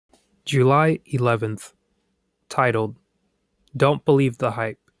July 11th, titled, Don't Believe the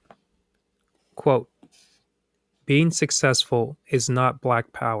Hype. Quote, Being successful is not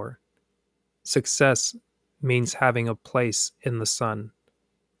black power. Success means having a place in the sun.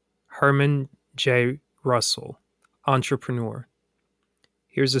 Herman J. Russell, entrepreneur.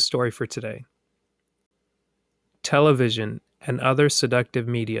 Here's a story for today. Television and other seductive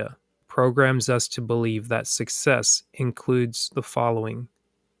media programs us to believe that success includes the following: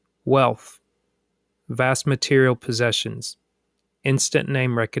 wealth, vast material possessions, instant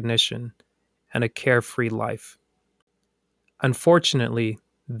name recognition, and a carefree life. Unfortunately,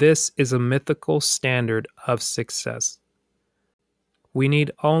 this is a mythical standard of success. We need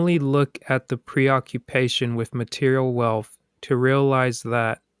only look at the preoccupation with material wealth to realize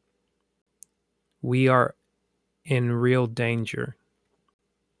that we are in real danger.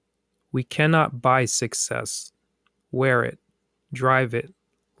 We cannot buy success, wear it, drive it,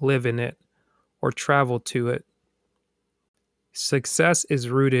 live in it, or travel to it. Success is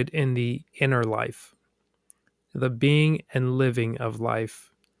rooted in the inner life, the being and living of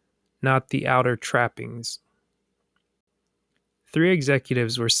life, not the outer trappings. Three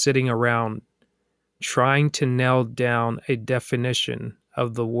executives were sitting around trying to nail down a definition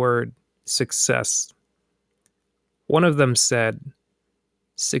of the word success. One of them said,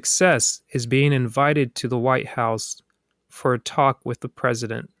 "Success is being invited to the White House for a talk with the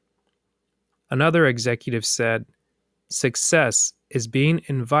president." Another executive said, "Success is being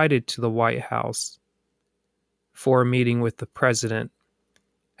invited to the White House for a meeting with the president,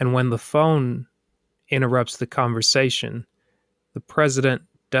 and when the phone interrupts the conversation, the president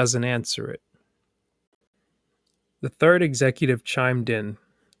doesn't answer it." The third executive chimed in,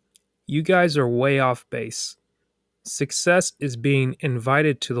 "You guys are way off base. Success is being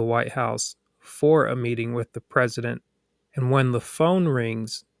invited to the White House for a meeting with the president, and when the phone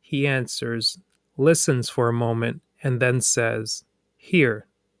rings, he answers, listens for a moment, and then says, 'Here,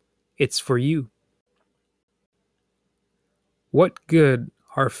 it's for you.' What good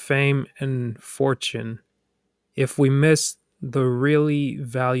are fame and fortune if we miss the really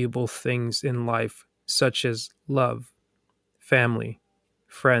valuable things in life, such as love, family,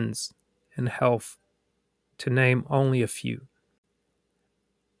 friends, and health, to name only a few?"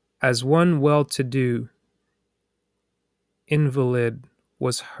 As one well-to-do invalid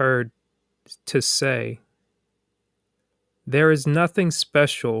was heard to say, "There is nothing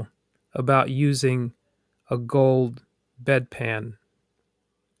special about using a gold bedpan.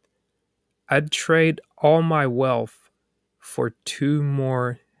 I'd trade all my wealth for 2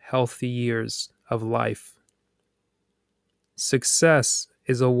 more healthy years of life." Success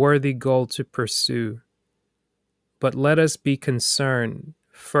is a worthy goal to pursue, but let us be concerned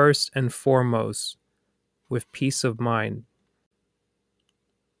first and foremost with peace of mind.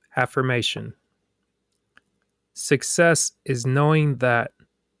 Affirmation. Success is knowing that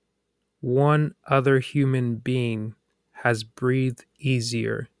one other human being has breathed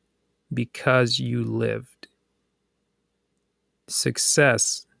easier because you lived.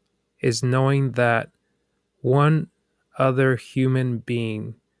 Success is knowing that one other human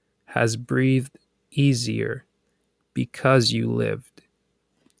being has breathed easier because you lived.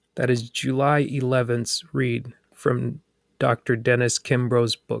 That is July 11th's read from Dr. Dennis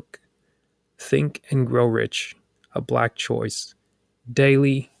Kimbro's book, Think and Grow Rich, A Black Choice,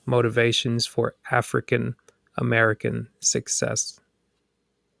 Daily Motivations for African American Success.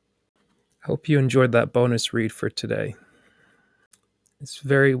 I hope you enjoyed that bonus read for today. It's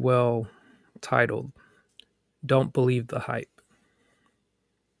very well titled, Don't Believe the Hype.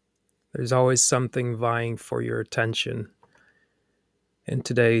 There's always something vying for your attention in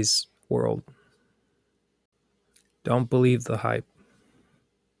today's world. Don't believe the hype,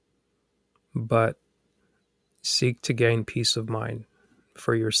 but seek to gain peace of mind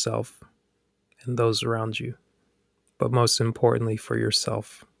for yourself and those around you, but most importantly for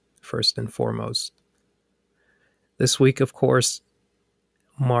yourself, first and foremost. This week, of course,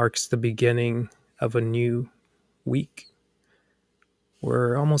 marks the beginning of a new week.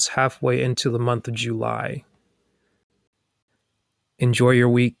 We're almost halfway into the month of July. Enjoy your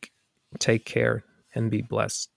week, take care, and be blessed.